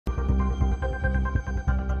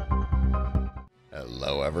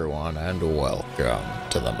Hello everyone and welcome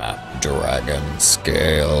to the map Dragon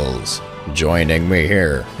Scales. Joining me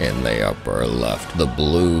here in the upper left, the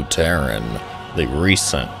blue Terran,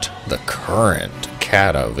 the current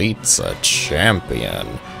Katowice champion.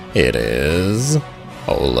 It is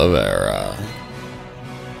Oliveira.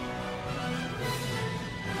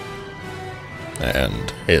 And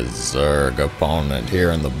his Zerg opponent here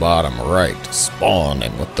in the bottom right,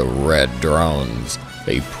 spawning with the red drones.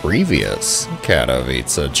 A previous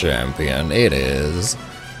Katowice champion, it is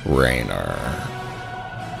Reynor.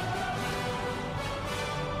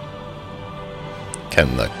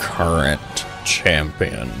 Can the current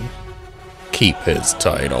champion keep his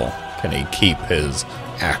title? Can he keep his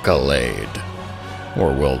accolade?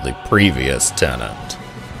 Or will the previous tenant,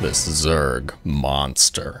 this Zerg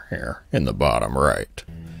monster here in the bottom right,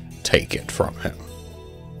 take it from him?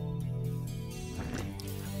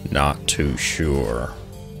 Not too sure.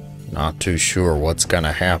 Not too sure what's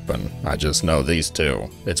gonna happen. I just know these two.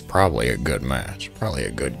 It's probably a good match. Probably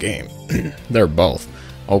a good game. They're both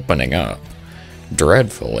opening up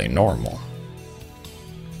dreadfully normal.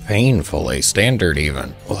 Painfully standard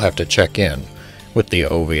even. We'll have to check in with the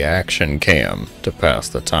OV action cam to pass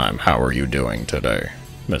the time. How are you doing today,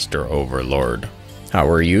 Mr. Overlord? How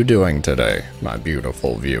are you doing today, my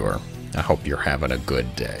beautiful viewer? I hope you're having a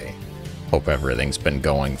good day. Hope everything's been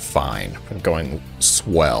going fine. Been going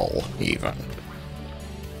swell, even.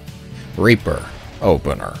 Reaper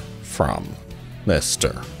opener from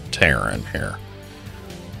Mr. Terran here.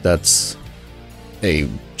 That's a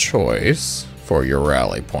choice for your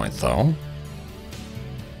rally point, though.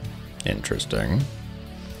 Interesting.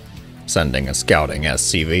 Sending a scouting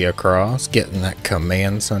SCV across, getting that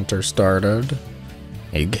command center started.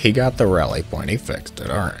 He got the rally point, he fixed it.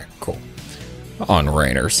 Alright, cool. On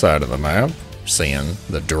Reynor's side of the map, seeing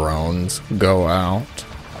the drones go out.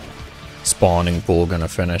 Spawning pool gonna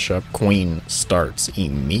finish up. Queen starts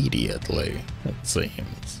immediately, it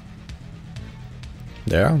seems.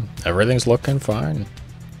 Yeah, everything's looking fine.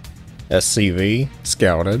 SCV,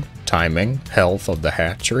 scouted, timing, health of the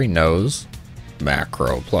hatchery, knows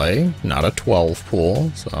macro play, not a 12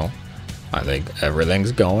 pool, so I think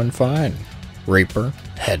everything's going fine. Reaper,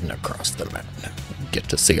 heading across the map now. Get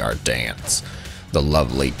to see our dance. The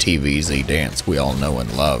lovely TVZ dance we all know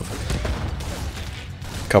and love.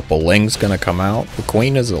 Couple lings gonna come out. The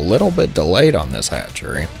queen is a little bit delayed on this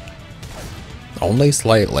hatchery. Only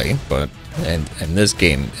slightly, but in this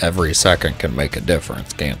game, every second can make a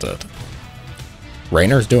difference, can't it?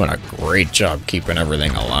 Reynor's doing a great job keeping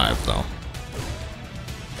everything alive, though.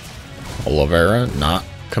 Oliveira not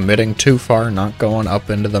committing too far, not going up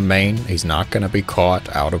into the main. He's not going to be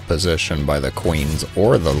caught out of position by the queens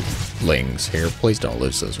or the lings here. Please don't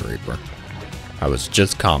lose this Reaper. I was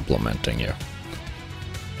just complimenting you.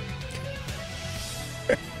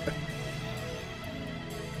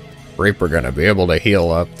 Reaper going to be able to heal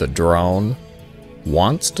up. The drone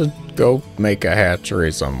wants to go make a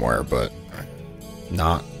hatchery somewhere, but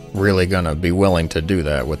not really going to be willing to do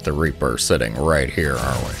that with the Reaper sitting right here,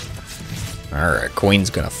 are we? Alright, Queen's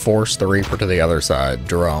gonna force the Reaper to the other side.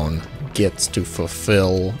 Drone gets to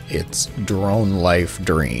fulfill its drone life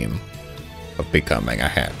dream of becoming a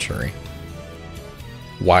hatchery.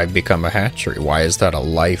 Why become a hatchery? Why is that a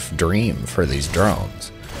life dream for these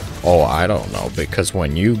drones? Oh, I don't know, because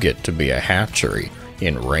when you get to be a hatchery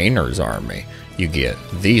in Reynor's army, you get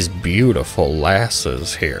these beautiful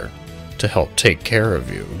lasses here to help take care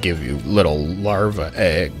of you, give you little larva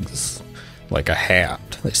eggs, like a hat.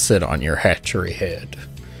 They sit on your hatchery head.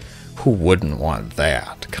 Who wouldn't want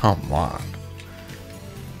that? Come on.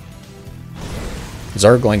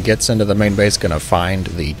 Zergling gets into the main base, gonna find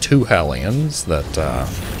the two Hellions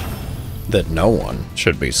that no one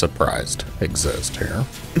should be surprised exist here.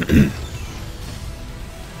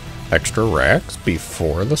 Extra racks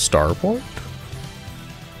before the starport?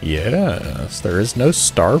 Yes, there is no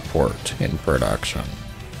starport in production.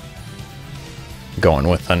 Going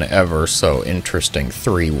with an ever so interesting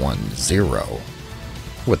 3-1-0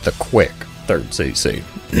 with the quick 3rd CC.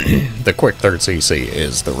 The quick 3rd CC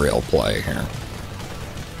is the real play here.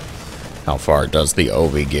 How far does the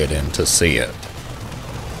OV get in to see it?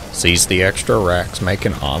 Sees the extra racks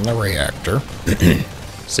making on the reactor.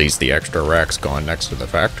 Sees the extra racks going next to the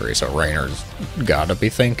factory, so Reynor's gotta be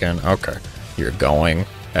thinking, okay, you're going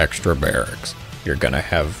extra barracks. You're gonna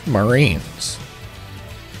have Marines.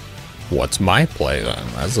 What's my play then?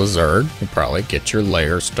 As a Zerg, you probably get your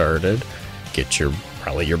lair started, get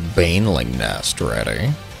probably your Baneling nest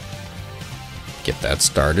ready. Get that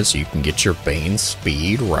started so you can get your Bane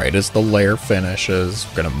speed right as the lair finishes.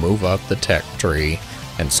 We're gonna move up the tech tree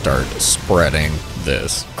and start spreading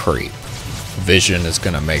this creep. vision is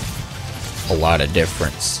gonna make a lot of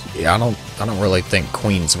difference. Yeah, I don't really think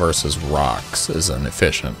queens versus rocks is an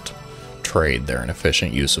efficient trade there, an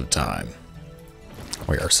efficient use of time.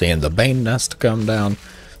 We are seeing the Bane nest come down,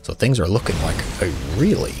 so things are looking like a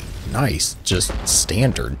really nice, just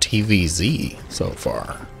standard TVZ so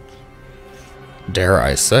far. Dare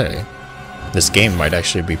I say, this game might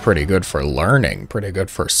actually be pretty good for learning, pretty good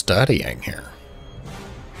for studying here.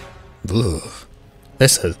 Ugh.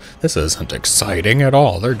 This isn't exciting at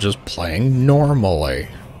all. They're just playing normally.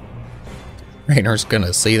 Reynor's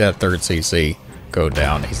gonna see that third CC go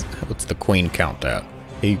down. What's the queen count at?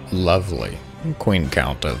 Lovely. Queen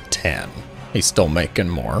count of 10. He's still making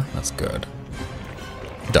more. That's good.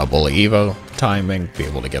 Double Evo timing, be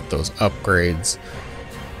able to get those upgrades.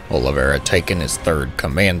 Oliveira taking his third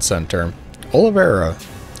command center. Oliveira,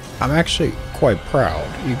 I'm actually quite proud.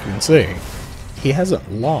 You can see, he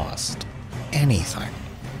hasn't lost anything.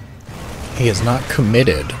 He has not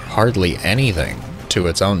committed hardly anything to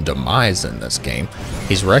its own demise in this game.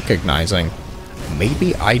 He's recognizing,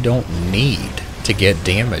 maybe I don't need to get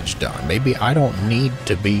damage done. Maybe I don't need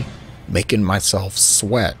to be making myself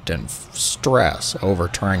sweat and stress over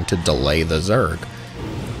trying to delay the Zerg.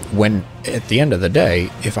 When, at the end of the day,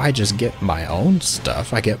 if I just get my own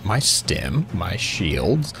stuff, I get my stim, my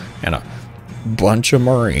shields, and a bunch of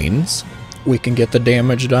Marines, we can get the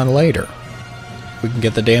damage done later. We can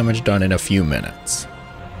get the damage done in a few minutes.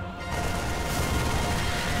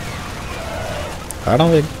 I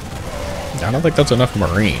don't think that's enough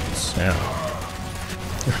Marines. Yeah.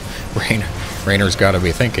 Reynor's got to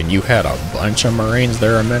be thinking, you had a bunch of Marines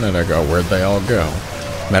there a minute ago. Where'd they all go?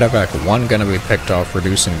 Medevac 1 going to be picked off,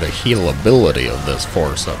 reducing the healability of this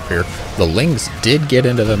force up here. The Lings did get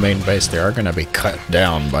into the main base. They are going to be cut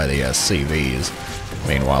down by the SCVs.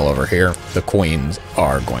 Meanwhile, over here, the Queens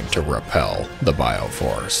are going to repel the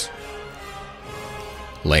Bioforce.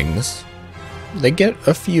 Lings, they get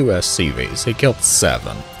a few SCVs. They killed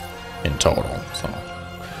 7 in total, so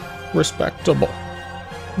respectable.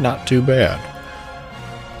 Not too bad.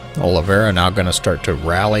 Oliveira now going to start to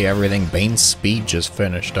rally everything. Bane's speed just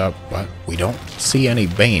finished up, but we don't see any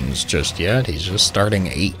Banes just yet. He's just starting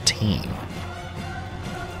 18.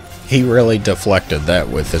 He really deflected that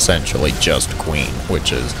with essentially just Queen,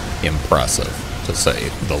 which is impressive, to say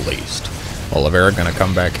the least. Oliveira going to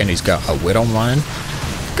come back in. He's got a Widow Mine.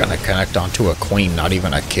 Going to connect onto a Queen. Not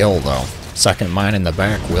even a kill, though. Second mine in the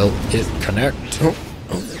back. Will it connect?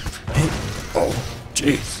 Oh,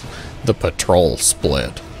 jeez. The patrol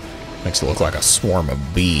split. Makes it look like a swarm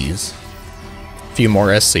of bees. A few more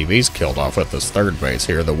SCVs killed off with this third base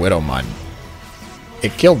here. The Widow Mine.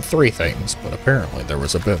 It killed 3 things, but apparently there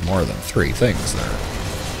was a bit more than 3 things there.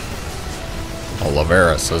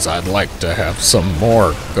 Oliveira says, I'd like to have some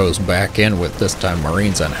more. Goes back in with this time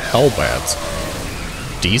Marines and Hellbats.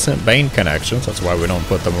 Decent Bane connections, that's why we don't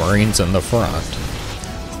put the Marines in the front.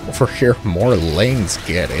 Over here, more Lings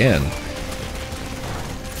get in.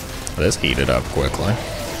 This heated up quickly.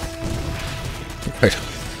 Wait,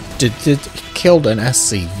 it killed an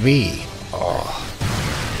SCV.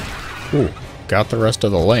 Oh. Ooh. Got the rest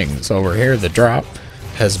of the Lings. Over here, the drop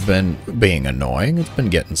has been being annoying. It's been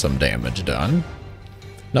getting some damage done.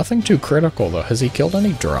 Nothing too critical, though. Has he killed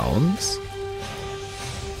any drones?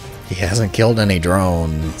 He hasn't killed any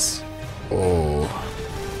drones. Oh.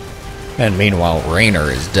 And meanwhile, Reynor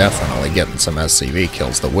is definitely getting some SCV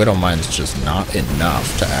kills. The Widow Mine's just not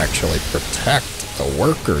enough to actually protect the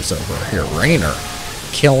workers over here. Reynor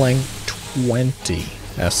killing 20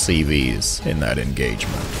 SCVs in that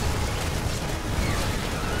engagement.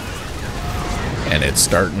 And it's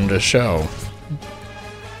starting to show.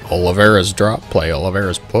 Oliveira's drop play,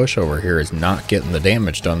 Oliveira's push over here is not getting the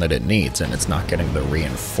damage done that it needs, and it's not getting the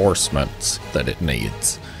reinforcements that it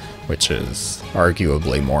needs, which is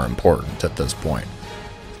arguably more important at this point.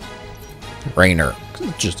 Reynor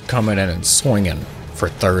just coming in and swinging for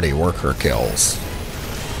 30 worker kills.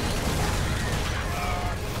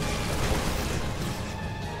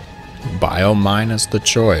 Biomine is the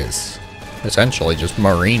choice. Essentially just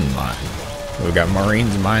Marine Mine. We've got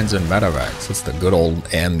Marines, Mines, and Medevacs. It's the good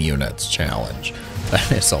old M units challenge.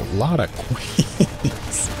 That is a lot of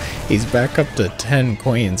queens. He's back up to 10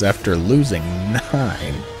 queens after losing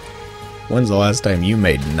 9. When's the last time you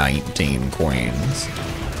made 19 queens?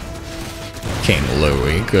 King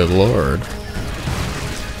Louis, good lord.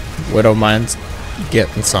 Widow Mine's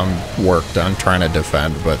getting some work done, trying to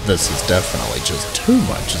defend, but this is definitely just too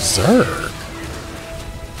much Zerg.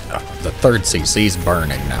 The third CC's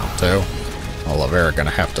burning now, too. Oliveira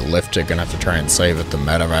gonna have to lift it, gonna have to try and save it. The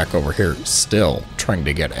Medevac over here still trying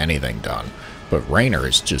to get anything done. But Reynor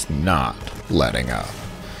is just not letting up.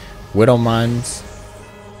 Widow Mines.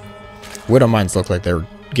 Widow Mines look like they're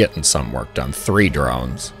getting some work done. 3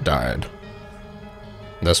 drones died.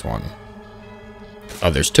 This one. Oh,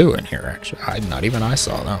 there's 2 in here, actually. Not even I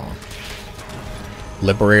saw that one.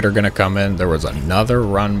 Liberator gonna come in. There was another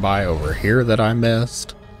run by over here that I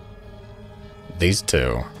missed. These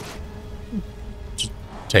 2. Just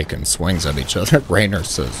taking swings at each other. Reynor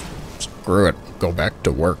says, screw it. Go back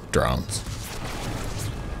to work, drones.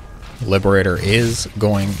 Liberator is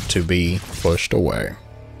going to be pushed away.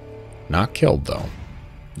 Not killed, though.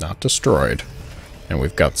 Not destroyed. And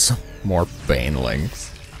we've got some more Banelings.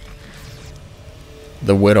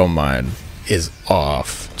 The Widow Mine is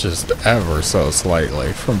off just ever so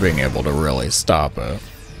slightly from being able to really stop it.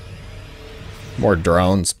 More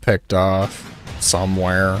drones picked off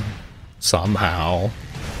somewhere, somehow.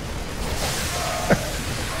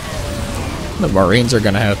 The Marines are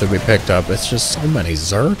going to have to be picked up. It's just so many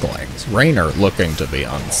Zerglings. Reynor looking to be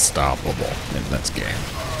unstoppable in this game.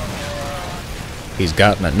 He's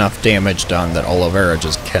gotten enough damage done that Oliveira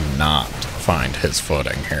just cannot find his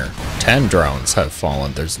footing here. 10 drones have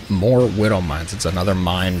fallen. There's more Widow Mines. It's another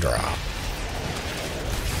mine drop.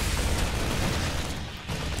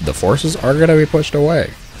 The forces are going to be pushed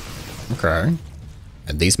away. Okay.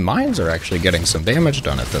 And these mines are actually getting some damage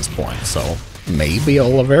done at this point, so maybe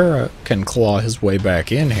Oliveira can claw his way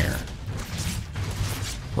back in here.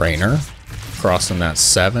 Reynor crossing that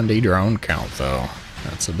 70 drone count, though.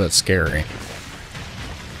 That's a bit scary.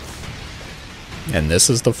 And this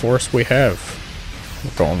is the force we have.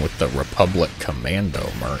 We're going with the Republic Commando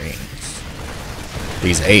Marines.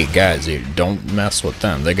 These 8 guys, you don't mess with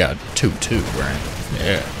them. They got 2-2, right?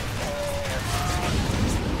 Yeah.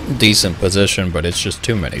 Decent position, but it's just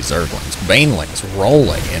too many Zerglings. Banelings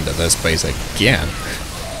rolling into this base again.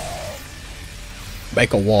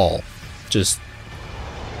 Make a wall. Just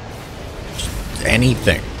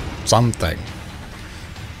anything. Something.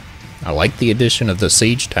 I like the addition of the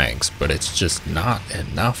siege tanks, but it's just not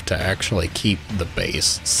enough to actually keep the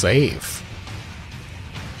base safe.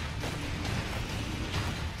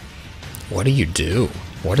 What do you do?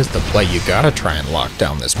 What is the play? You gotta try and lock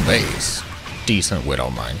down this base. Decent Widow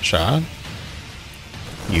Mine shot.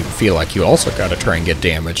 You feel like you also gotta try and get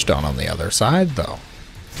damage done on the other side, though.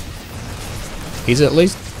 He's at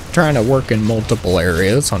least trying to work in multiple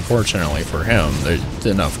areas. Unfortunately for him, there's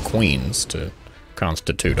enough queens to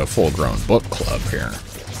constitute a full-grown book club here.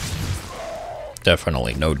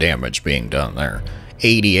 Definitely no damage being done there.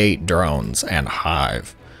 88 drones and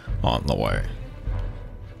hive on the way.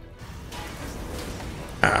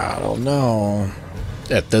 I don't know.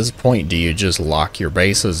 At this point, do you just lock your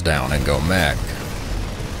bases down and go mech?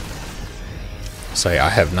 Say, I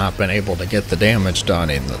have not been able to get the damage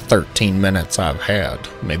done in the 13 minutes I've had.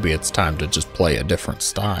 Maybe it's time to just play a different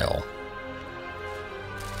style.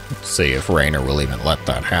 Let's see if Reynor will even let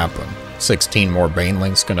that happen. 16 more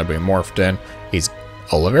Banelings gonna be morphed in.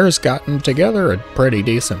 Oliveira's gotten together a pretty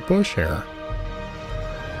decent push here.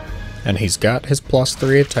 And he's got his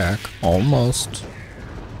 +3 attack almost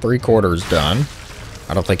 3/4 done.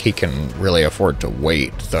 I don't think he can really afford to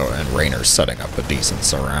wait, though, and Reynor's setting up a decent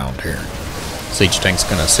surround here. Siege tank's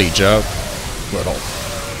gonna siege up, little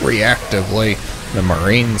reactively. The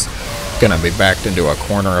Marines gonna be backed into a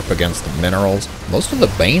corner up against the minerals. Most of the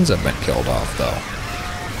Banes have been killed off,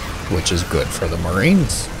 though, which is good for the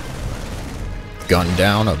Marines. Gun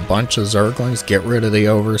down a bunch of Zerglings, get rid of the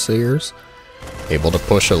Overseers. Able to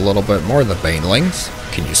push a little bit more. The Banelings,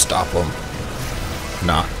 can you stop them?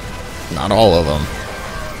 Not all of them.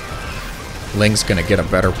 Ling's gonna get a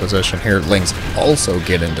better position here. Ling's also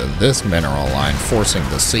get into this mineral line, forcing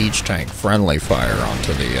the siege tank friendly fire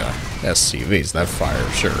onto the SCVs. That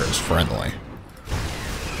fire sure is friendly.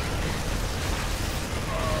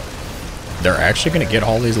 They're actually gonna get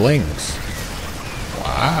all these Lings.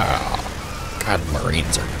 Wow. God,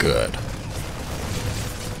 Marines are good.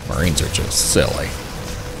 Marines are just silly.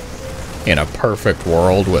 In a perfect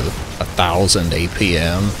world with 1,000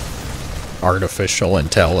 APM, artificial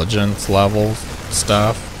intelligence level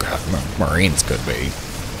stuff, God, Marines could be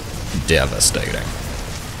devastating.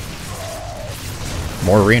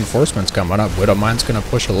 More reinforcements coming up. Widow Mine's going to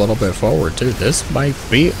push a little bit forward too. This might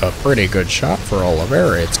be a pretty good shot for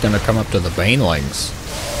Oliveira. It's going to come up to the Banelings.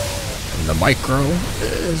 And the micro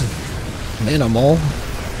is minimal.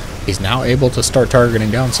 He's now able to start targeting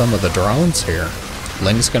down some of the drones here.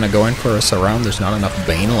 Ling's going to go in for a surround. There's not enough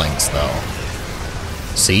Banelings though.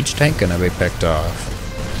 Siege tank going to be picked off.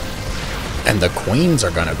 And the queens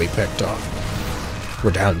are going to be picked off.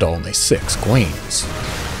 We're down to only 6 queens.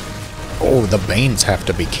 Oh, the Banes have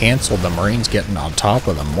to be canceled. The Marines getting on top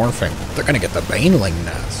of them, morphing. They're going to get the Baneling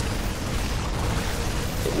nest.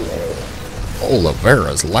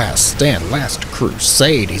 Oliveira's last stand, last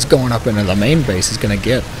crusade. He's going up into the main base. He's going to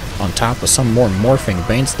get on top of some more morphing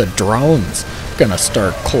banes. The drone's going to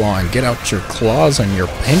start clawing. Get out your claws and your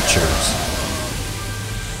pinchers.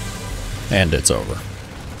 And it's over.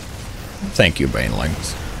 Thank you,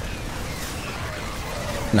 banelings.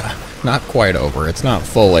 Nah, not quite over. It's not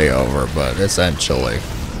fully over, but essentially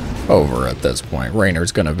over at this point.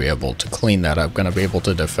 Reynor's going to be able to clean that up, going to be able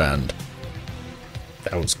to defend.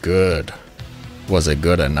 That was good. Was it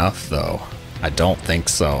good enough, though? I don't think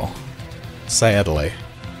so. Sadly.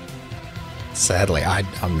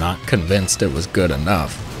 I'm not convinced it was good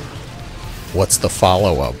enough. What's the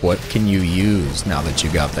follow-up? What can you use now that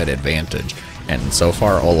you got that advantage? And so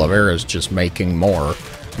far, Oliveira's just making more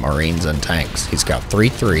Marines and tanks. He's got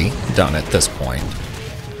 3-3 done at this point.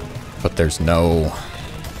 But there's no...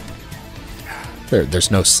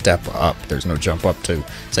 There's no step up. There's no jump up to,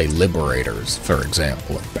 say, Liberators, for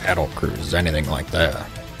example, or Battle Cruisers, anything like that.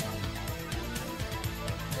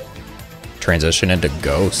 Transition into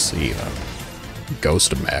Ghosts, even.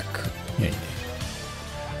 Ghost Mech.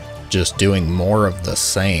 Just doing more of the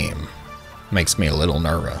same makes me a little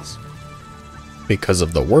nervous. Because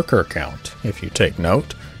of the worker count, if you take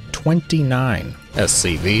note, 29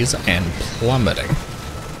 SCVs and plummeting.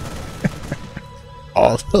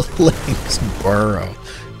 All the links burrow.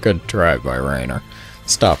 Good try by Reynor.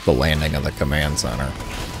 Stop the landing of the command center.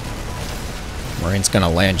 Marine's gonna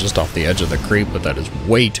land just off the edge of the creep, but that is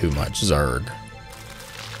way too much Zerg.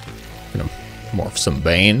 Gonna morph some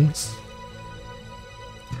Banes.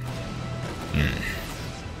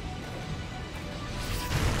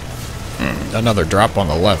 Another drop on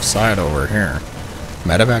the left side over here.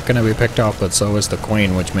 Medevac going to be picked off, but so is the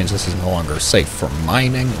Queen, which means this is no longer safe for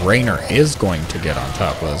mining. Reynor is going to get on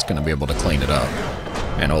top of this, going to be able to clean it up.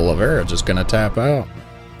 And Oliveira just going to tap out.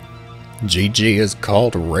 GG is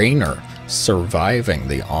called. Reynor surviving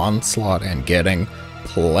the onslaught and getting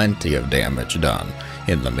plenty of damage done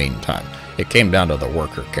in the meantime. It came down to the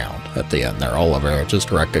worker count at the end there. Oliveira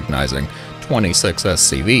just recognizing 26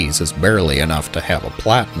 SCVs is barely enough to have a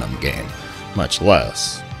platinum game, much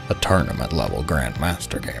less a tournament level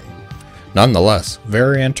Grandmaster game. Nonetheless,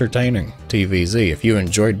 very entertaining TVZ. If you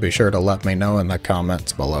enjoyed, be sure to let me know in the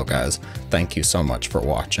comments below, guys. Thank you so much for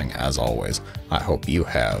watching. As always, I hope you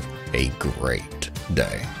have a great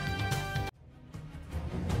day.